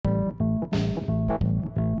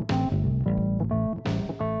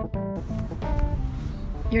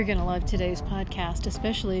You're going to love today's podcast,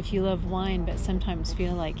 especially if you love wine but sometimes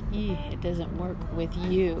feel like, it doesn't work with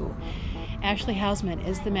you. Ashley Hausman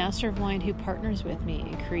is the master of wine who partners with me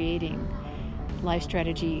in creating life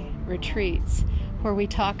strategy retreats where we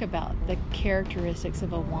talk about the characteristics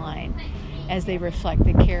of a wine as they reflect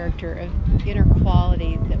the character of inner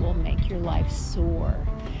quality that will make your life soar.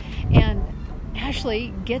 And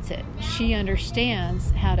Ashley gets it. She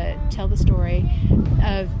understands how to tell the story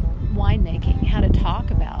of winemaking, how to talk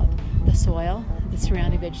about the soil, the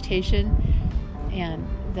surrounding vegetation, and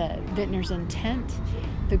the vintner's intent,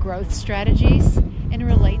 the growth strategies, and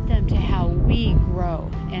relate them to how we grow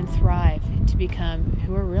and thrive to become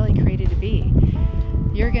who we're really created to be.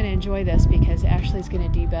 You're going to enjoy this because Ashley's going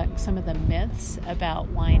to debunk some of the myths about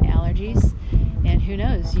wine allergies, and who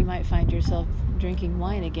knows, you might find yourself drinking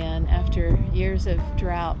wine again after years of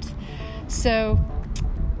drought. So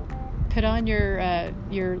put on your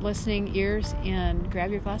listening ears and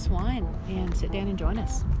grab your glass of wine and sit down and join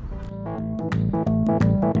us.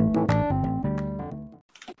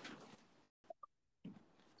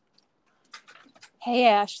 Hey,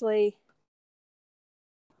 Ashley.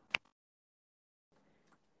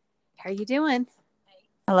 How are you doing?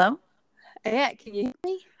 Hello? Yeah, can you hear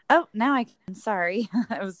me? Oh, now I can. Sorry.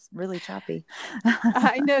 It was really choppy.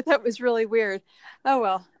 I know that was really weird. Oh,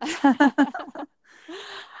 well.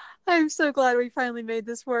 I'm so glad we finally made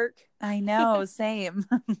this work. I know. Same.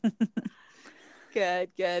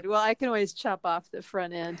 Good. Well, I can always chop off the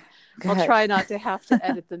front end. Good. I'll try not to have to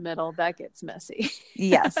edit the middle. That gets messy.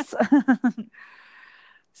 Yes.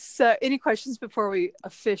 So, any questions before we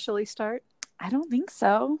officially start? I don't think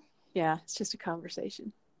so. Yeah, it's just a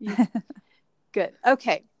conversation. Good.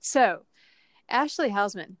 Okay. So, Ashley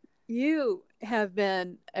Hausman, you have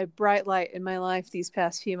been a bright light in my life these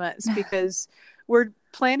past few months because we're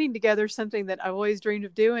planning together something that I've always dreamed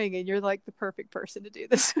of doing, and you're like the perfect person to do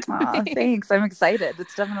this with me. Thanks. I'm excited.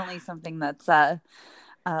 It's definitely something that's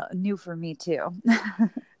new for me too.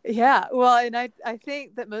 Yeah. Well, and I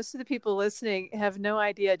think that most of the people listening have no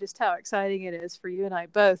idea just how exciting it is for you and I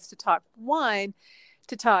both to talk wine,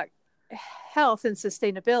 to talk health and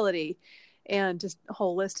sustainability, and just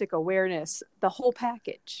holistic awareness, the whole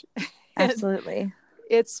package. Absolutely.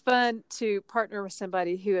 It's fun to partner with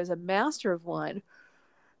somebody who is a master of wine.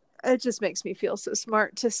 It just makes me feel so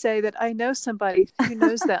smart to say that I know somebody who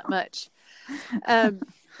knows that much. And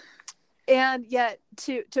yet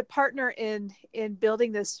to partner in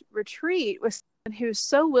building this retreat with someone who's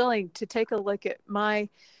so willing to take a look at my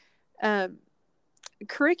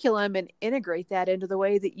curriculum and integrate that into the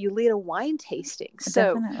way that you lead a wine tasting.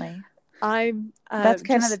 Definitely. That's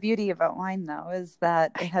kind of the beauty about wine, though, is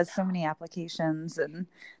that it has so many applications, and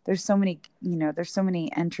there's so many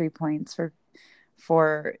entry points for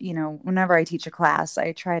whenever I teach a class,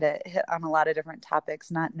 I try to hit on a lot of different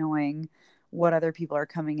topics, not knowing what other people are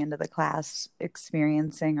coming into the class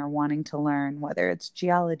experiencing or wanting to learn, whether it's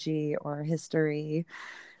geology or history,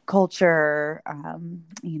 culture,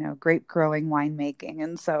 grape growing, winemaking.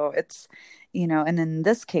 And so it's, and in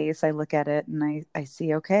this case, I look at it and I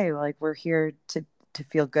see, okay, like we're here to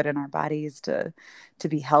feel good in our bodies, to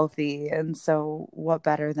be healthy. And so what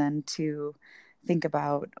better than to think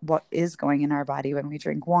about what is going in our body when we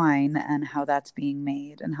drink wine and how that's being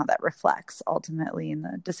made and how that reflects ultimately in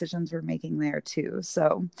the decisions we're making there too.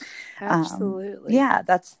 So absolutely. Yeah,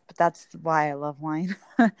 that's why I love wine.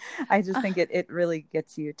 I just think it really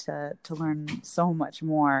gets you to learn so much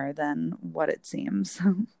more than what it seems.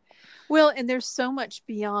 Well, and there's so much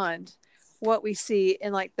beyond what we see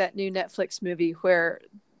in like that new Netflix movie where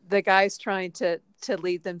the guy's trying to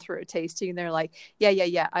lead them through a tasting, and they're like,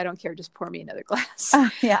 yeah, I don't care, just pour me another glass.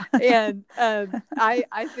 Yeah. And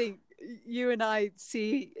I think you and I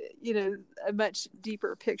see, a much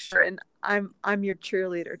deeper picture, and I'm your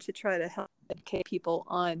cheerleader to try to help educate people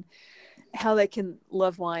on how they can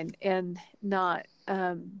love wine and not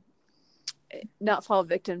fall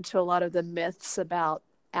victim to a lot of the myths about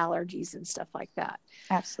allergies and stuff like that.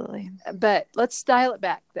 Absolutely. But let's dial it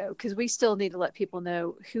back though, because we still need to let people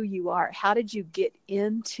know who you are. How did you get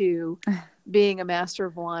into being a master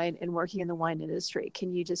of wine and working in the wine industry?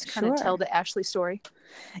 Can you just kind of tell the Ashley story?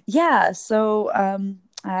 Yeah. So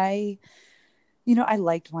I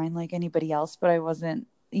liked wine like anybody else, but I wasn't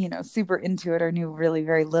super into it or knew really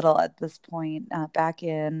very little at this point. Back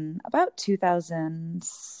in about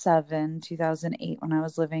 2007, 2008, when I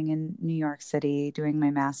was living in New York City doing my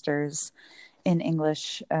master's in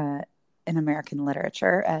English in American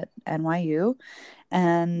literature at NYU.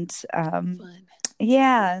 And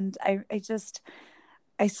yeah, and I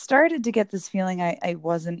started to get this feeling I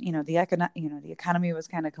wasn't, the economy was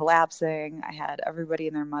kind of collapsing. I had everybody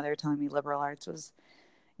and their mother telling me liberal arts was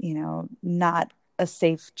not a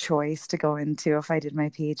safe choice to go into if I did my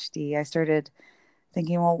PhD. I started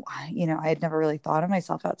thinking, well, I had never really thought of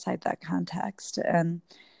myself outside that context. And,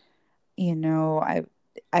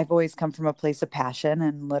 I've always come from a place of passion,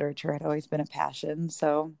 and literature had always been a passion.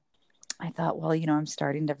 So I thought, well, I'm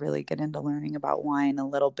starting to really get into learning about wine a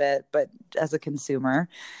little bit, but as a consumer.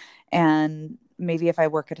 And maybe if I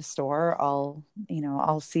work at a store, I'll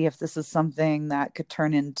see if this is something that could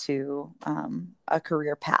turn into a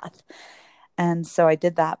career path. And so I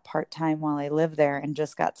did that part-time while I lived there and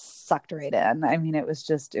just got sucked right in. I mean, it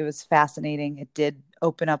was fascinating. It did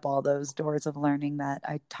open up all those doors of learning that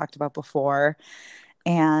I talked about before.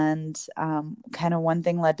 And kind of one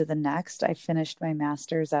thing led to the next. I finished my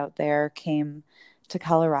master's out there, came to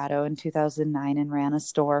Colorado in 2009 and ran a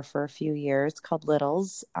store for a few years called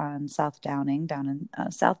Little's on South Downing down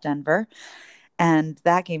in South Denver. And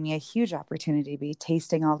that gave me a huge opportunity to be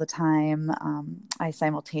tasting all the time. I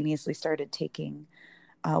simultaneously started taking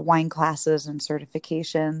wine classes and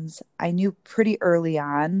certifications. I knew pretty early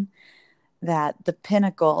on that the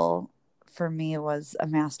pinnacle for me was a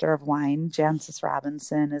master of wine. Jancis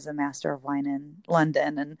Robinson is a master of wine in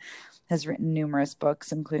London and has written numerous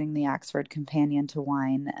books, including the Oxford Companion to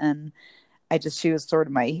Wine. And she was sort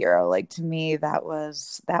of my hero. Like, to me, that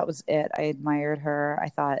was it. I admired her. I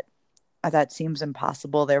thought, that seems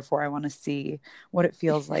impossible. Therefore, I want to see what it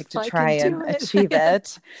feels like to try and achieve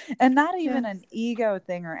it. And not even an ego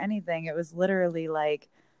thing or anything. It was literally like,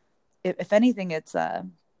 if anything, it's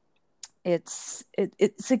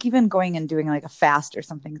like even going and doing like a fast or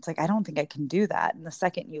something. It's like, I don't think I can do that. And the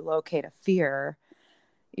second you locate a fear,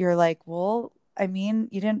 you're like, well, I mean,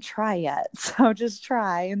 you didn't try yet. So just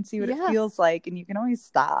try and see what it feels like. And you can always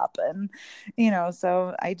stop. And,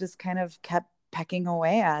 so I just kind of kept pecking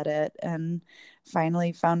away at it and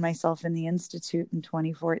finally found myself in the Institute in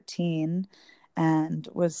 2014 and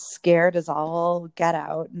was scared as all get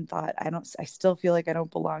out and thought, I still feel like I don't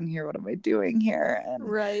belong here. What am I doing here? And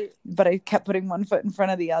but I kept putting one foot in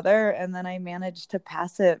front of the other. And then I managed to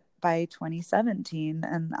pass it by 2017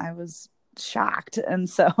 and I was shocked. And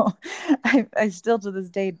so I still to this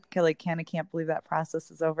day can't believe that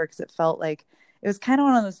process is over, because it felt like it was kind of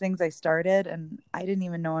one of those things I started and I didn't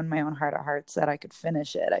even know in my own heart of hearts that I could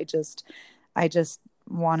finish it. I just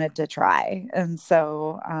wanted to try. And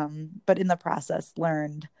so, but in the process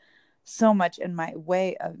learned so much, and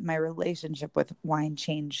my relationship with wine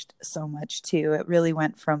changed so much too. It really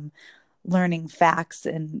went from learning facts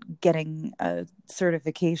and getting a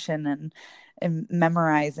certification and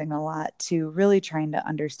memorizing a lot to really trying to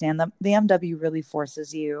understand them. The MW really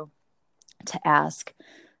forces you to ask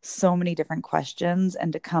so many different questions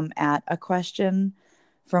and to come at a question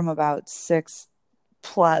from about 6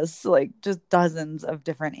 plus, like, just dozens of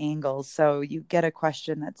different angles. So you get a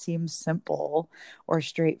question that seems simple or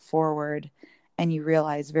straightforward, and you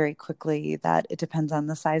realize very quickly that it depends on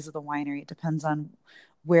the size of the winery. It depends on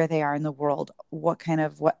where they are in the world, what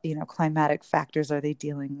climatic factors are they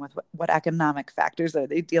dealing with, what economic factors are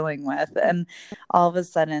they dealing with, and all of a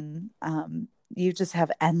sudden you just have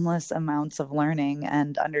endless amounts of learning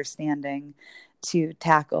and understanding to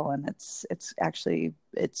tackle. And it's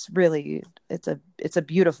a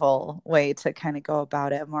beautiful way to kind of go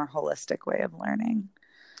about it, a more holistic way of learning.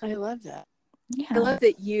 I love that. I love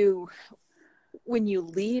that when you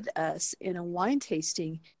lead us in a wine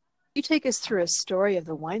tasting, you take us through a story of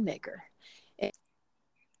the winemaker.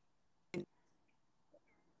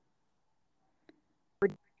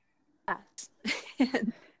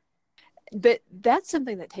 But that's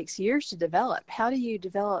something that takes years to develop. How do you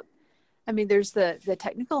develop? I mean, there's the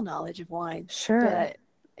technical knowledge of wine. Sure. But,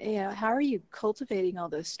 how are you cultivating all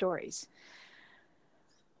those stories?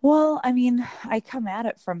 Well, I mean, I come at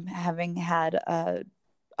it from having had a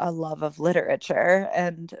love of literature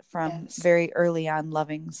and from very early on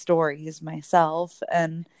loving stories myself,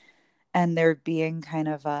 and there being kind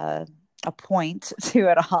of a point to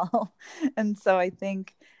it all. And so I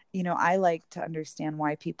think, I like to understand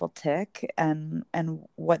why people tick and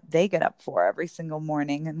what they get up for every single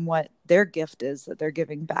morning and what their gift is that they're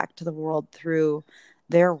giving back to the world through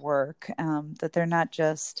their work, that they're not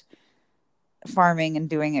just farming and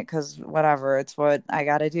doing it because whatever, it's what I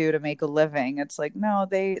got to do to make a living. It's like, no,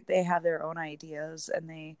 they have their own ideas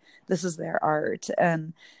and this is their art.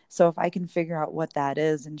 And so if I can figure out what that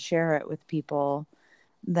is and share it with people,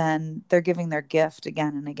 then they're giving their gift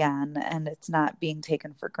again and again, and it's not being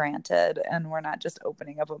taken for granted, and we're not just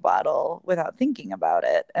opening up a bottle without thinking about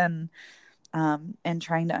it, and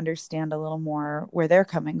trying to understand a little more where they're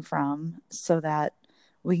coming from so that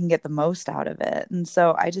we can get the most out of it. And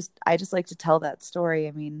so I just like to tell that story.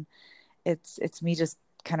 I mean, it's me just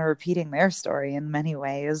kind of repeating their story in many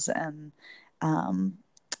ways. And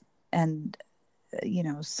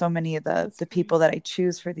so many of the people that I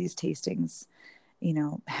choose for these tastings,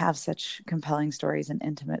 have such compelling stories and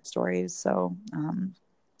intimate stories. So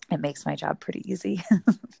it makes my job pretty easy.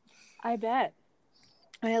 I bet.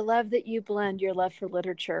 I love that you blend your love for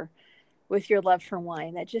literature with your love for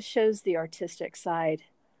wine. That just shows the artistic side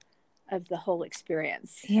of the whole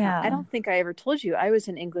experience. Yeah. I don't think I ever told you I was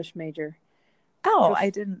an English major. Oh, I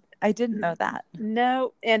didn't know that.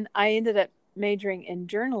 No. And I ended up majoring in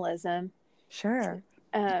journalism. Sure.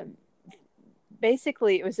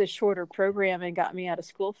 Basically, it was a shorter program and got me out of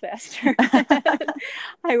school faster.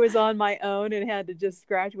 I was on my own and had to just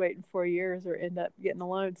graduate in 4 years or end up getting a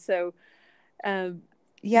loan. So,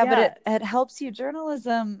 but it helps you.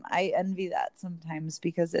 Journalism, I envy that sometimes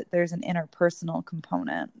because there's an interpersonal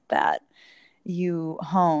component that you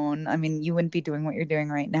hone. I mean, you wouldn't be doing what you're doing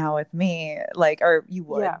right now with me, or you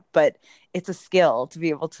would, but it's a skill to be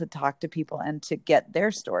able to talk to people and to get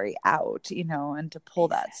their story out, and to pull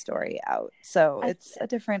that story out. So it's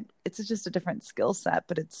just a different skill set,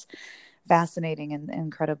 but it's fascinating and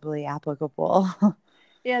incredibly applicable.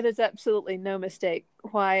 Yeah, there's absolutely no mistake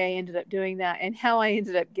why I ended up doing that, and how I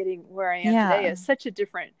ended up getting where I am today is such a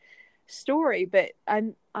different story. But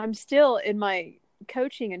I'm still in my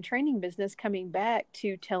coaching and training business, coming back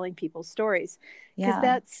to telling people stories, because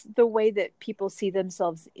that's the way that people see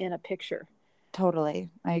themselves in a picture.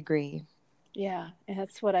 Totally. I agree. Yeah. And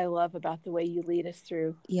that's what I love about the way you lead us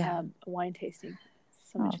through wine tasting.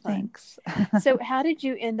 So much fun. Thanks. So how did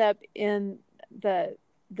you end up in the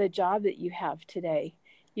job that you have today?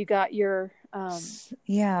 You got your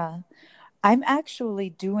I'm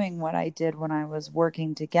actually doing what I did when I was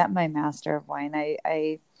working to get my Master of Wine.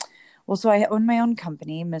 So I own my own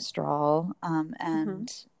company, Mistral,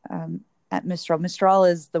 at Mistral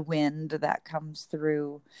is the wind that comes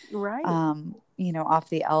through, right, off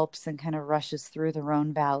the Alps and kind of rushes through the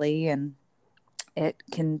Rhone Valley, and it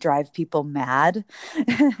can drive people mad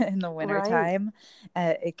in the wintertime.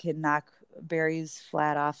 Right. It can knock berries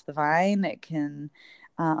flat off the vine. It can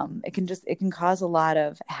cause a lot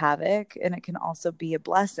of havoc, and it can also be a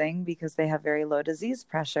blessing because they have very low disease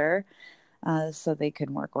pressure. So they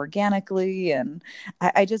can work organically. And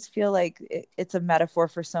I just feel like it's a metaphor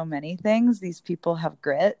for so many things. These people have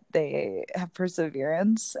grit, they have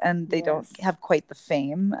perseverance, and they don't have quite the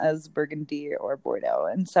fame as Burgundy or Bordeaux.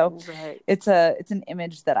 And so it's an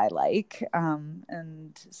image that I like.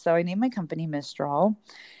 And so I named my company Mistral.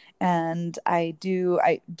 And I do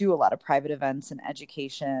a lot of private events and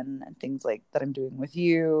education and things like that I'm doing with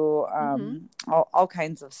you, all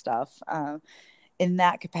kinds of stuff. In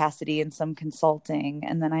that capacity, and some consulting.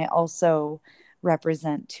 And then I also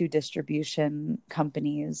represent 2 distribution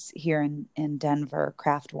companies here in Denver,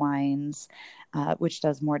 Craft Wines, which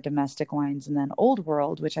does more domestic wines, and then Old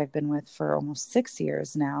World, which I've been with for almost 6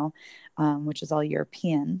 years now, which is all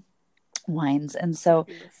European wines. And so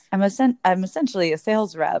I'm essentially a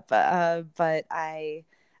sales rep, but I,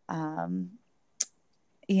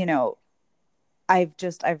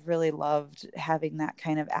 I've really loved having that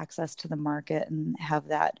kind of access to the market and have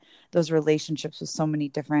those relationships with so many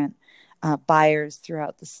different buyers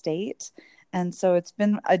throughout the state. And so it's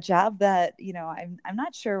been a job that, I'm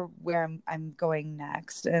not sure where I'm going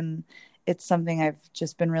next. And it's something I've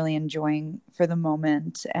just been really enjoying for the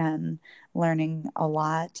moment and learning a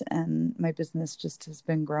lot. And my business just has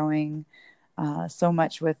been growing so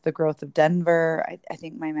much with the growth of Denver. I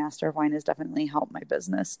think my Master of Wine has definitely helped my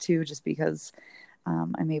business too, just because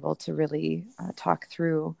I'm able to really talk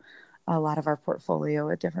through a lot of our portfolio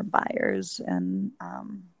with different buyers, and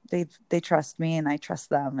they trust me and I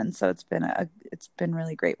trust them. And so it's been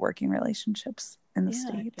really great working relationships in the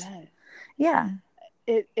state. I bet. Yeah.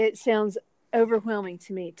 It sounds overwhelming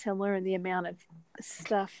to me to learn the amount of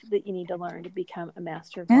stuff that you need to learn to become a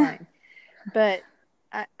Master of Wine. But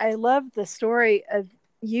I love the story of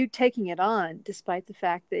you taking it on despite the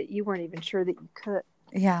fact that you weren't even sure that you could.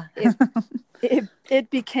 Yeah. It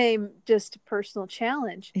became just a personal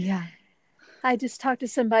challenge. Yeah. I just talked to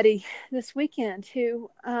somebody this weekend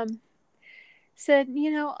who said,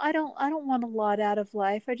 I don't want a lot out of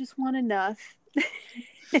life. I just want enough.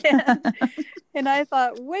 and I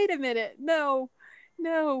thought, wait a minute, no.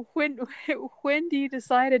 When do you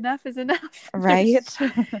decide enough is enough? Right.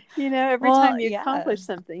 Every time you accomplish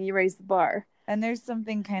something, you raise the bar. And there's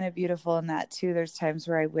something kind of beautiful in that too. There's times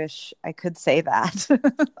where I wish I could say that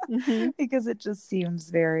because it just seems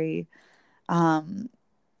very,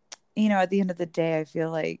 at the end of the day, I feel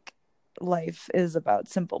like life is about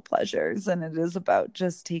simple pleasures, and it is about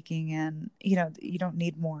just taking in, you don't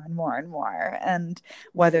need more and more and more. And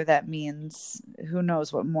whether that means, who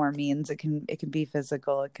knows what more means, it can be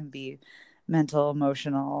physical, it can be mental,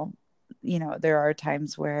 emotional. There are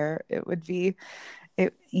times where it would be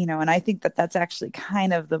and I think that that's actually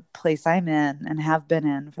kind of the place I'm in and have been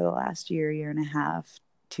in for the last year and a half,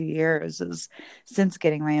 2 years, is since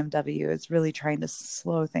getting my MW, is really trying to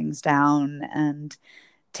slow things down and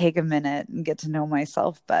take a minute and get to know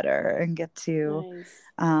myself better and get to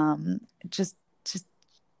just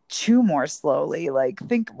chew more slowly, like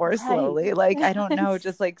think more slowly, like I don't know,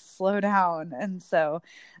 just like slow down. And so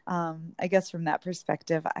I guess from that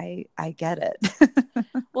perspective, I get it.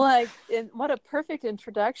 Well, what a perfect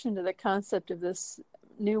introduction to the concept of this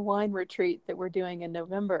new wine retreat that we're doing in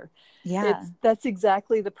November. Yeah, that's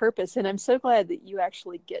exactly the purpose. And I'm so glad that you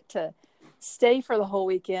actually get to stay for the whole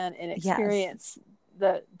weekend and experience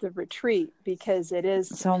the retreat, because it is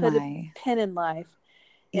to put a pin in life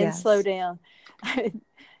and slow down.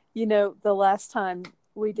 The last time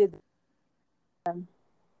we did,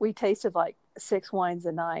 we tasted like 6 wines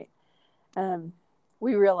a night.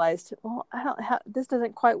 We realized, well, this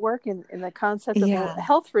doesn't quite work in the concept of a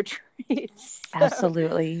health retreat. So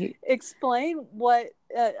absolutely. Explain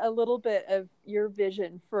a little bit of your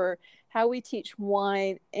vision for how we teach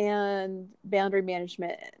wine and boundary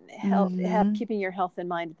management and health, keeping your health in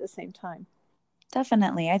mind at the same time.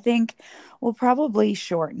 Definitely. I think we'll probably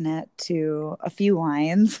shorten it to a few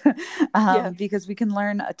wines because we can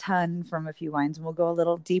learn a ton from a few wines, and we'll go a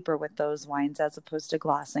little deeper with those wines as opposed to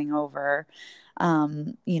glossing over,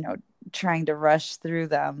 trying to rush through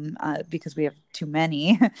them because we have too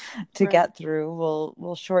many to get through.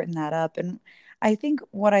 We'll shorten that up. And I think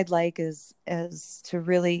what I'd like is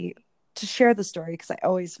to share the story, because I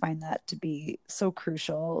always find that to be so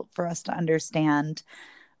crucial for us to understand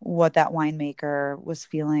what that winemaker was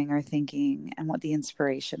feeling or thinking and what the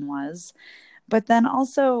inspiration was. But then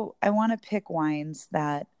also, I want to pick wines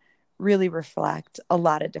that really reflect a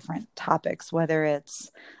lot of different topics, whether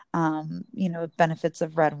it's, benefits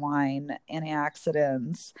of red wine,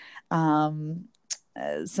 antioxidants, some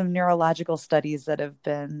neurological studies that have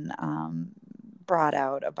been brought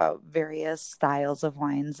out about various styles of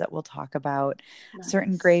wines that we'll talk about,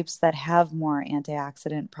 certain grapes that have more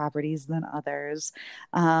antioxidant properties than others,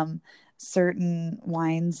 certain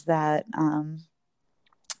wines that,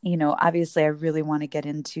 obviously I really want to get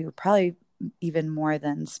into, probably even more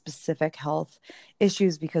than specific health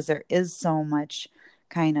issues, because there is so much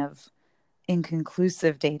kind of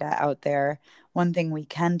inconclusive data out there. One thing we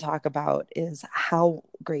can talk about is how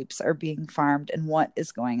grapes are being farmed and what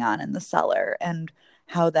is going on in the cellar, and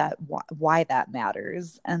why that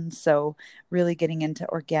matters. And so really getting into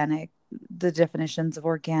the definitions of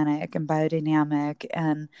organic and biodynamic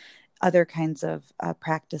and other kinds of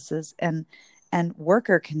practices, and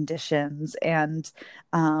worker conditions, and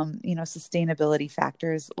sustainability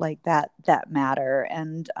factors like that matter,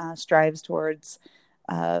 and strives towards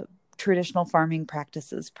traditional farming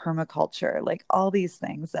practices, permaculture, like all these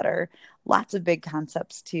things that are lots of big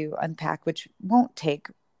concepts to unpack, which won't take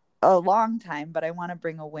a long time, but I want to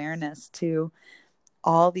bring awareness to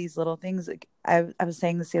all these little things. Like I was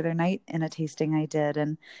saying this the other night in a tasting I did,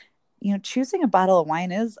 and choosing a bottle of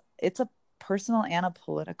wine it's a personal and a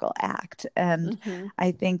political act. And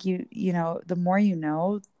I think the more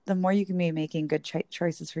the more you can be making good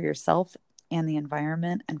choices for yourself and the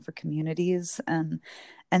environment and for communities. And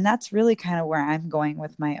that's really kind of where I'm going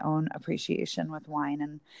with my own appreciation with wine,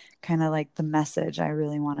 and kind of like the message I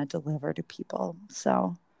really want to deliver to people.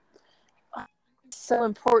 So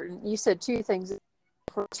important. You said 2 things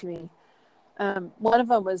to me. One of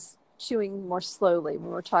them was chewing more slowly when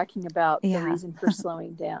we're talking about the reason for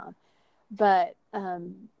slowing down, but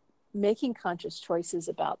making conscious choices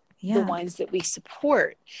about the wines that we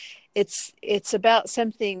support. It's about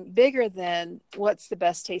something bigger than what's the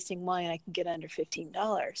best tasting wine I can get under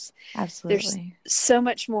 $15. Absolutely. There's so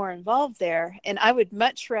much more involved there. And I would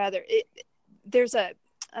much rather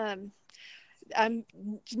I'm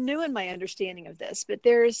new in my understanding of this, but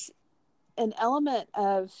there's an element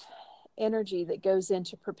of energy that goes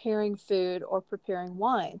into preparing food or preparing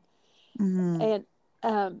wine. And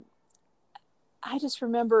I just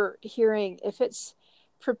remember hearing, if it's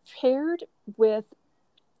prepared with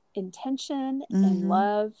intention and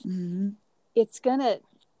love, it's gonna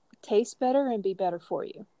taste better and be better for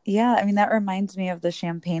you. Yeah, I mean, that reminds me of the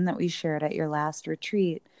champagne that we shared at your last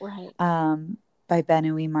retreat, right? By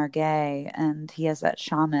Benoît Marguet, and he has that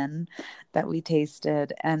Shaman that we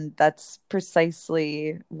tasted, and that's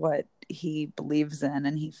precisely what he believes in.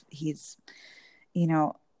 And he's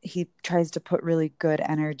he tries to put really good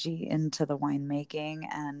energy into the winemaking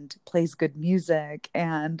and plays good music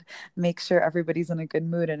and makes sure everybody's in a good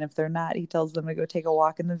mood. And if they're not, he tells them to go take a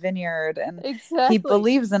walk in the vineyard. And he Exactly.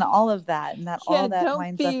 believes in all of that, and that Yeah, all that don't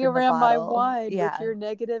winds up be in the around my bottle. wine with Yeah, your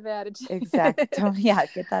negative exact. attitude. Yeah,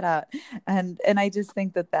 get that out. And I just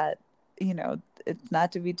think that, it's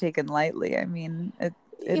not to be taken lightly. I mean, it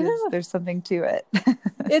is, Yeah, there's something to it.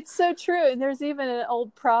 it's so true. And there's even an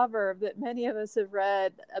old proverb that many of us have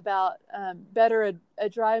read about better a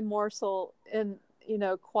dry morsel in,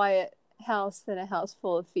 quiet house than a house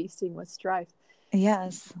full of feasting with strife.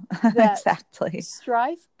 Yes, That exactly.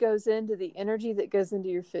 strife goes into the energy that goes into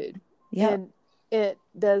your food. Yep. And it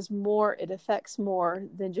does more, it affects more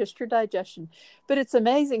than just your digestion. But it's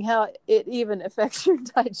amazing how it even affects your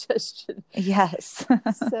digestion. Yes.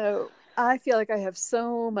 So I feel like I have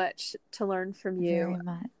so much to learn from you. Very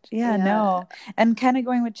much. Yeah, Yeah. no. And kind of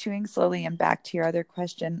going with chewing slowly and back to your other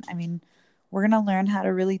question. I mean, we're going to learn how to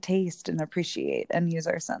really taste and appreciate and use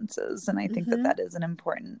our senses. And I think that Mm-hmm. that is an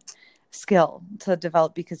important skill to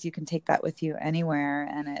develop, because you can take that with you anywhere,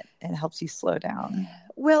 and it helps you slow down.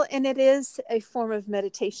 Well, and it is a form of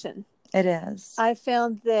meditation. It is. I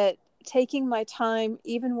found that taking my time,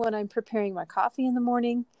 even when I'm preparing my coffee in the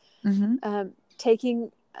morning, Mm-hmm.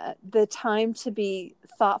 taking the time to be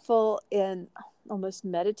thoughtful and almost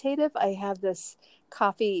meditative. I have this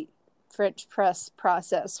coffee French press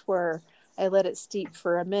process where I let it steep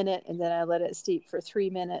for a minute and then I let it steep for 3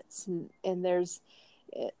 minutes. And there's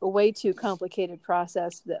a way too complicated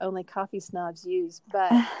process that only coffee snobs use.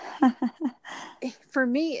 But for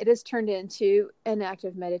me, it has turned into an act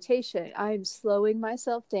of meditation. I'm slowing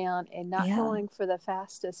myself down and not Yeah. going for the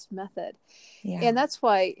fastest method. Yeah. And that's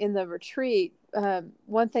why in the retreat,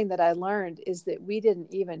 one thing that I learned is that we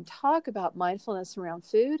didn't even talk about mindfulness around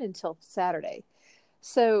food until Saturday.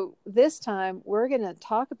 So this time we're going to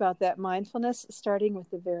talk about that mindfulness starting with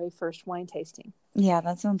the very first wine tasting. Yeah,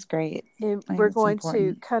 that sounds great. And I think we're it's going to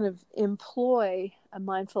important. kind of employ a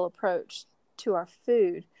mindful approach to our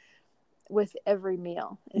food with every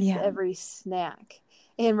meal, with Yeah. every snack.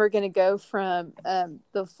 And we're going to go from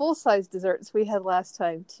the full size desserts we had last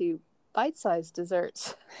time to bite sized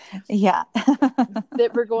desserts Yeah.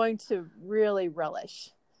 that we're going to really relish.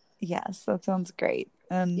 Yes, that sounds great.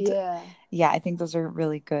 And Yeah, yeah, I think those are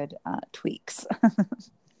really good tweaks.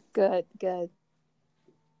 good, good.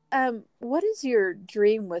 What is your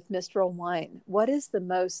dream with Mistral Wine? What is the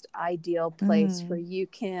most ideal place where Mm. you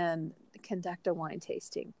can conduct a wine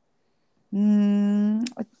tasting?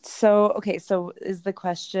 Okay, so is the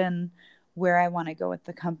question where I want to go with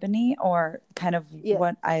the company, or kind of Yeah.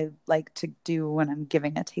 what I like to do when I'm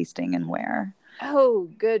giving a tasting and where? Oh,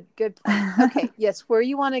 good point. Okay, yes, where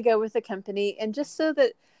you want to go with the company, and just so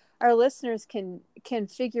that our listeners can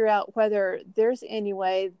figure out whether there's any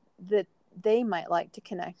way that they might like to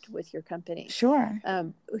connect with your company, Sure.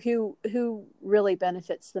 who really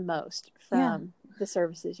benefits the most Yeah. from the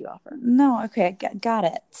services you offer. No, okay, got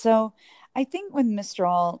it. So I think with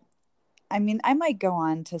Mistral, I mean, I might go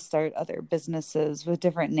on to start other businesses with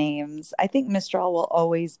different names. I think Mistral will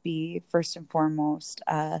always be first and foremost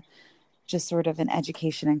just sort of an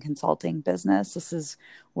education and consulting business. This is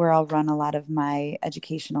where I'll run a lot of my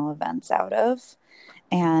educational events out of.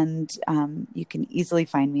 And you can easily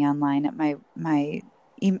find me online at my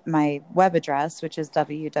web address, which is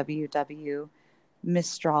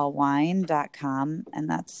www.mistralwine.com, and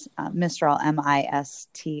that's Mistral, Mistral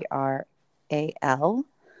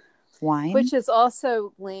wine. Which is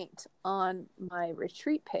also linked on my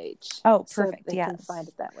retreat page, Oh, so perfect. they can find Yes.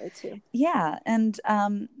 it that way too. Yeah. And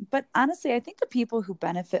but honestly, I think the people who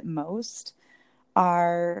benefit most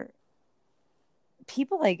are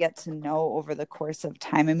people I get to know over the course of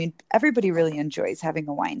time. I mean, everybody really enjoys having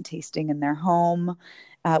a wine tasting in their home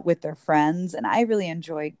with their friends. And I really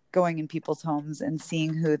enjoy going in people's homes and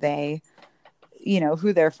seeing who their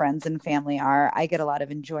friends and family are. I get a lot of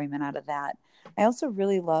enjoyment out of that. I also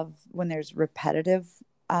really love when there's repetitive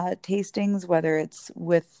tastings, whether it's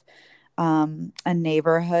with a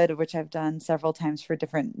neighborhood, which I've done several times for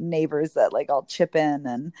different neighbors that like I'll chip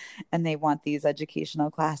in and they want these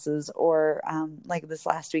educational classes, or like this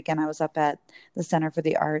last weekend I was up at the Center for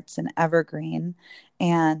the Arts in Evergreen,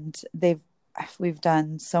 and we've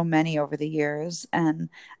done so many over the years, and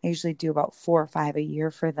I usually do about 4 or 5 a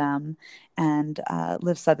year for them, and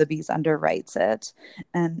Liv Sotheby's underwrites it,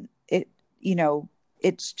 and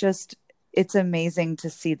it's just it's amazing to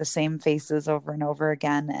see the same faces over and over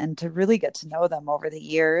again, and to really get to know them over the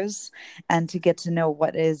years, and to get to know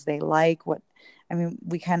what it is they like, what I mean,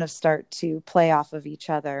 we kind of start to play off of each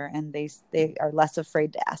other, and they are less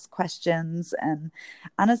afraid to ask questions. And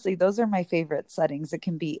honestly, those are my favorite settings. It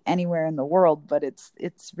can be anywhere in the world, but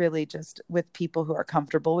it's really just with people who are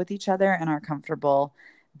comfortable with each other and are comfortable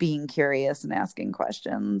being curious and asking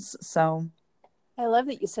questions. So I love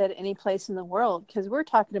that you said any place in the world, because we're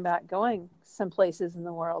talking about going some places in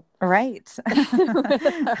the world. Right.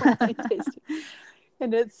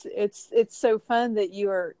 And it's so fun that you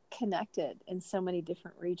are connected in so many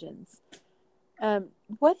different regions.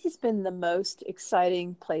 What has been the most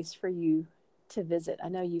exciting place for you to visit? I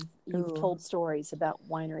know you've told stories about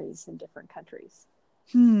wineries in different countries.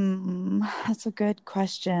 That's a good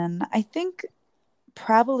question. I think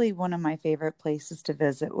probably one of my favorite places to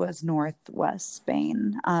visit was northwest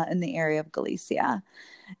Spain, in the area of Galicia.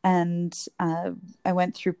 And I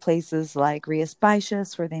went through places like Rías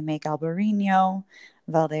Baixas, where they make Albarino,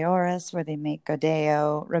 Valdeorras, where they make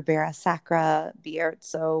Godello, Ribera Sacra,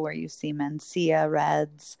 Bierzo, where you see Mencia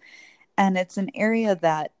reds. And it's an area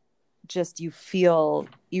that just you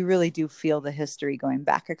really do feel the history going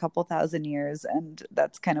back a couple thousand years. And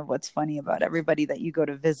that's kind of what's funny about everybody that you go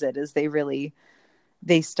to visit, is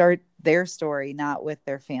they start their story not with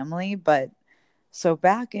their family, but so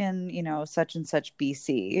back in, such and such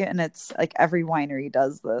BC. And it's like every winery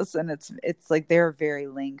does this, and it's like they're very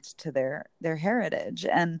linked to their heritage.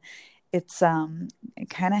 And it kind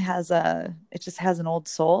of it just has an old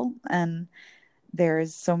soul, and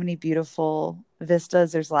there's so many beautiful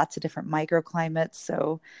vistas. There's lots of different microclimates.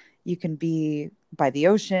 So you can be by the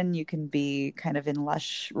ocean, you can be kind of in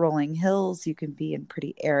lush rolling hills, you can be in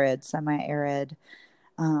pretty arid, semi-arid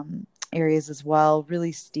areas as well.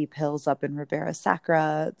 Really steep hills up in Ribera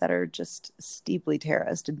Sacra that are just steeply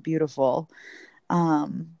terraced and beautiful.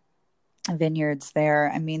 Vineyards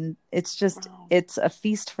there. I mean, it's just, it's a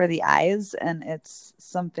feast for the eyes, and it's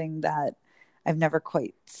something that I've never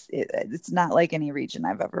it's not like any region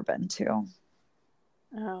I've ever been to.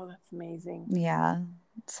 Oh, that's amazing. Yeah.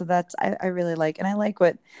 So I really like, and I like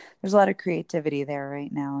there's a lot of creativity there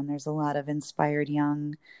right now, and there's a lot of inspired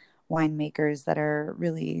young winemakers that are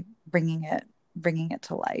really bringing it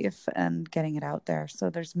to life and getting it out there. So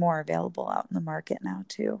there's more available out in the market now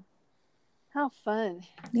too. How fun.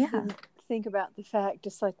 Yeah. Think about the fact,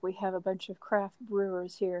 just like we have a bunch of craft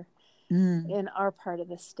brewers here in our part of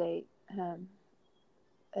the state.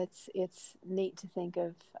 It's neat to think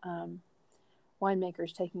of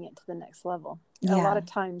winemakers taking it to the next level. Yeah. A lot of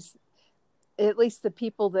times, at least the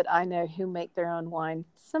people that I know who make their own wine,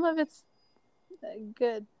 some of it's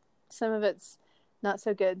good, some of it's not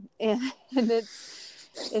so good, and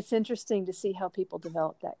it's interesting to see how people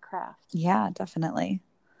develop that craft. Yeah, definitely.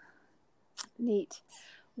 Neat.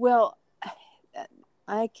 Well,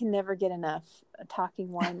 I can never get enough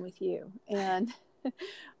talking wine with you, and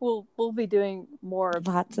we'll be doing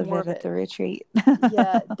lots of it at the retreat.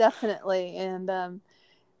 Yeah, definitely, and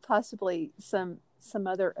possibly some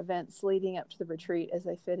other events leading up to the retreat as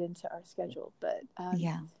they fit into our schedule. But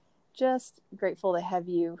just grateful to have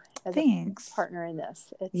you as a partner in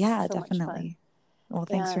this. It's so definitely. Much fun. Well,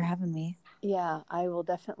 thanks for having me. Yeah, I will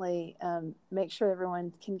definitely make sure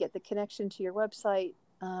everyone can get the connection to your website,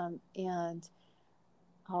 and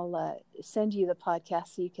I'll send you the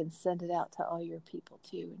podcast so you can send it out to all your people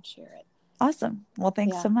too and share it. Awesome. Well,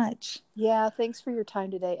 thanks so much. Yeah, thanks for your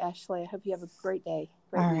time today, Ashley. I hope you have a great day.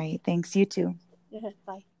 All right. Thanks. You too.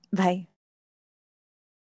 Bye. Bye.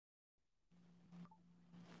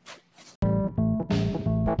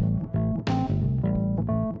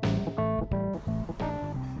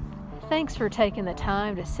 Thanks for taking the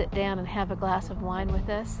time to sit down and have a glass of wine with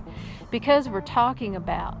us. Because we're talking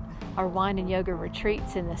about our wine and yoga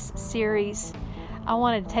retreats in this series, I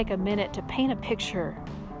wanted to take a minute to paint a picture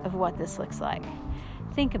of what this looks like.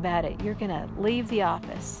 Think about it. You're going to leave the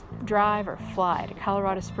office, drive or fly to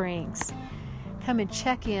Colorado Springs, come and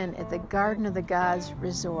check in at the Garden of the Gods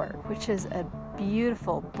Resort, which is a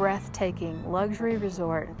beautiful, breathtaking luxury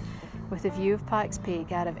resort with a view of Pikes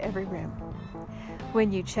Peak out of every room. When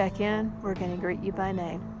you check in, we're going to greet you by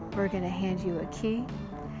name. We're going to hand you a key,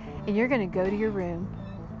 and you're going to go to your room,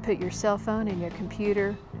 put your cell phone and your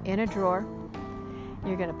computer in a drawer.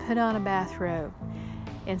 You're going to put on a bathrobe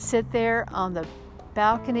and sit there on the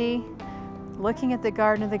balcony looking at the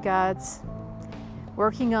Garden of the Gods,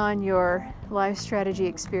 working on your Life Strategy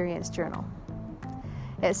Experience Journal.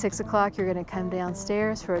 At 6 o'clock, you're going to come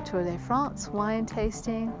downstairs for a Tour de France wine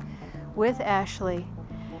tasting with Ashley,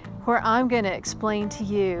 where I'm going to explain to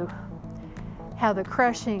you how the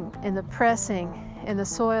crushing and the pressing and the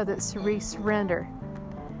soil that we surrender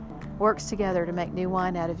works together to make new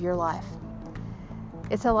wine out of your life.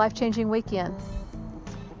 It's a life-changing weekend.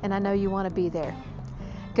 and I know you want to be there.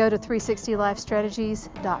 Go to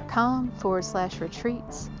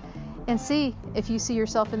 360lifestrategies.com/retreats and see if you see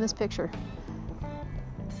yourself in this picture.